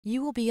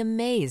You will be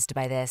amazed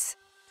by this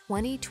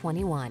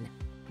 2021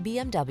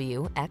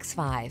 BMW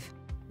X5.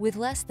 With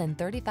less than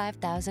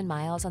 35,000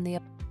 miles on the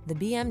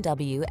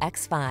BMW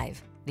X5,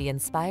 the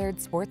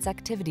inspired sports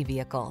activity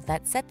vehicle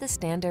that set the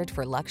standard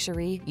for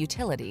luxury,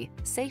 utility,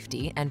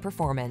 safety, and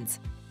performance.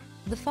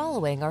 The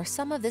following are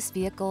some of this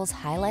vehicle's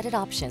highlighted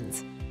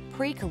options: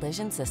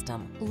 pre-collision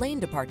system, lane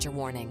departure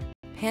warning,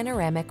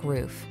 panoramic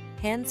roof,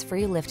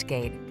 hands-free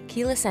liftgate,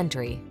 keyless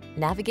entry,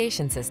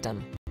 navigation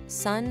system,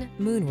 sun,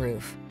 moon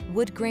roof,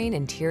 wood grain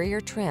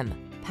interior trim,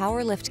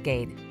 power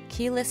liftgate,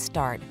 keyless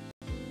start.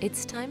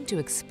 It's time to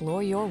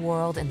explore your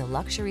world in the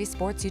luxury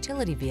sports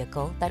utility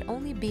vehicle that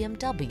only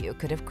BMW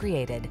could have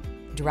created.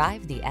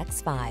 Drive the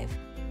X5.